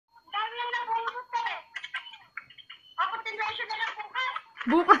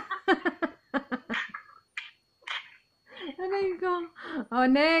Bukas. Aray ko. Oh,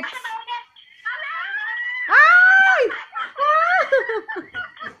 next. Ay! Ah!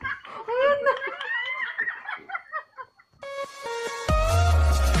 Ayan na.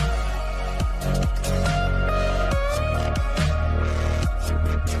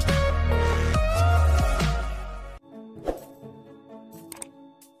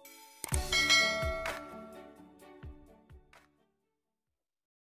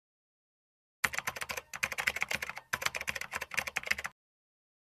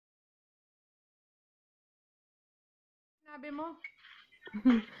 Sabi mo?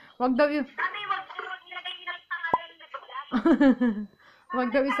 Wag daw yun.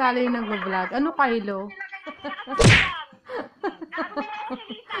 Wag daw isali yung nag-vlog. Ano, Kylo?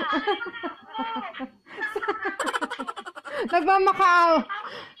 Nagmamakaaw.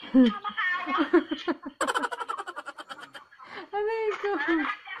 Ano ito?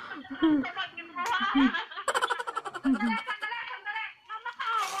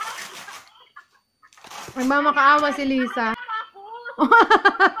 Nagmamakaawa si Lisa.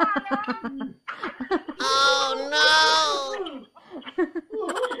 Oh no!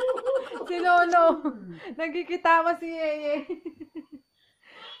 Si Lolo. Nagkikitawa si Yeye.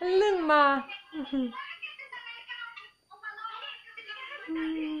 Alam ma.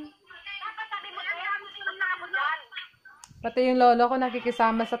 Pati yung lolo ko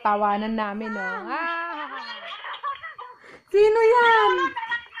nakikisama sa tawanan namin, oh. Ah! Sino yan?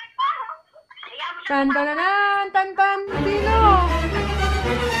 Tan-tananan! Tan-tan! Sino?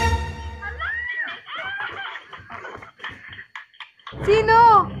 Sino?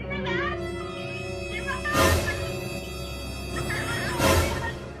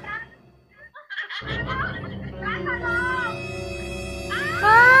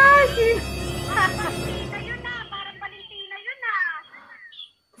 Ah! Sino?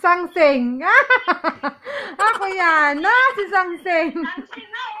 Sangseng. Ako yan. Si Sangseng.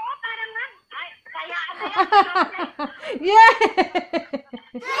 Yay!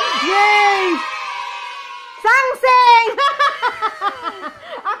 Yay! Sangseng!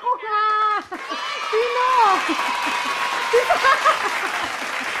 Ako nga! Sino?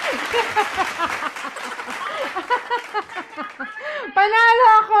 Panalo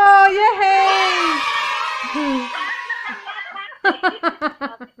ako! Yay!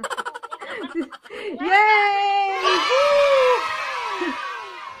 Yay! Woo!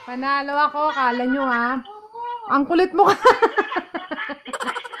 Panalo ako, kala nyo ha. Ang kulit mo ka.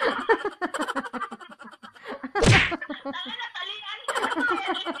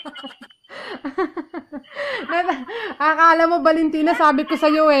 Akala mo, Valentina, sabi ko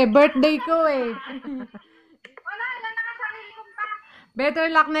sa'yo eh. Birthday ko eh.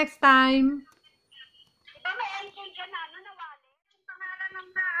 Better luck next time.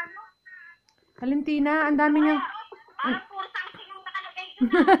 Valentina, ang dami niyang...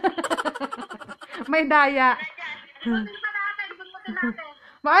 May daya.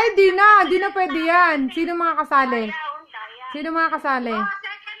 Ay, di na. Di na pwede yan. Sino mga kasali? Sino mga kasali?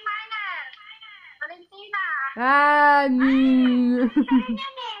 Second minor. Valentina. Ah,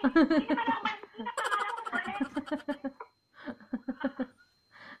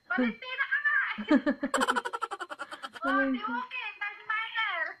 Valentina ka na. Okay, second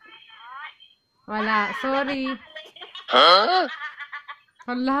minor. Wala. Sorry. Huh?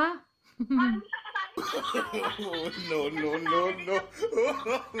 Hala. No, no, no, no.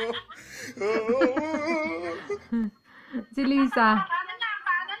 Si Lisa. Paano na?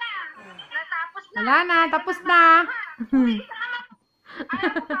 Natapos na. Wala na. Tapos na.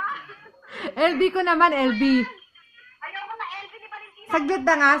 LB ko naman, LB. Ayoko na LV ni Valentina. Saglit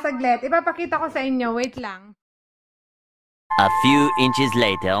na nga, saglit. Ipapakita ko sa inyo. Wait lang. A few inches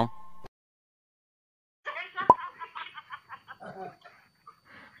later.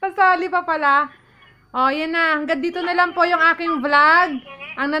 Pasali pa pala. O, yan na. Hanggang dito na lang po yung aking vlog.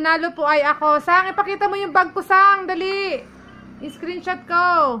 Ang nanalo po ay ako. Sang, ipakita mo yung bag ko, Sang. Dali. I-screenshot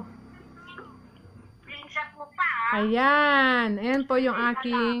ko. Screenshot mo pa. Ayan. Ayan po yung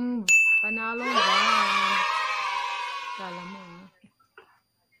aking panalong bag. Kala mo.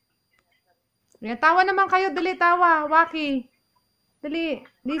 Ayan, tawa naman kayo. Dali, tawa. Waki. Dali.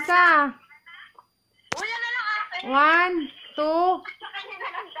 Lisa. Uya na lang ate. 1, 2.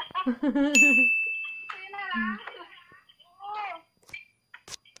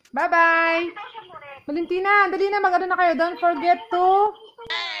 Bye-bye. Valentina, dali na. Mag-ano na kayo. Don't forget to.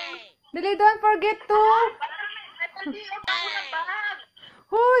 Dali, don't forget to.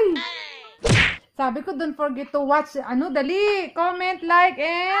 Huy. Sabi ko, don't forget to watch. Ano, dali. Comment, like,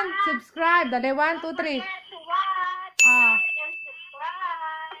 and subscribe. Dali, 1, 2, 3. To watch Ah. and subscribe.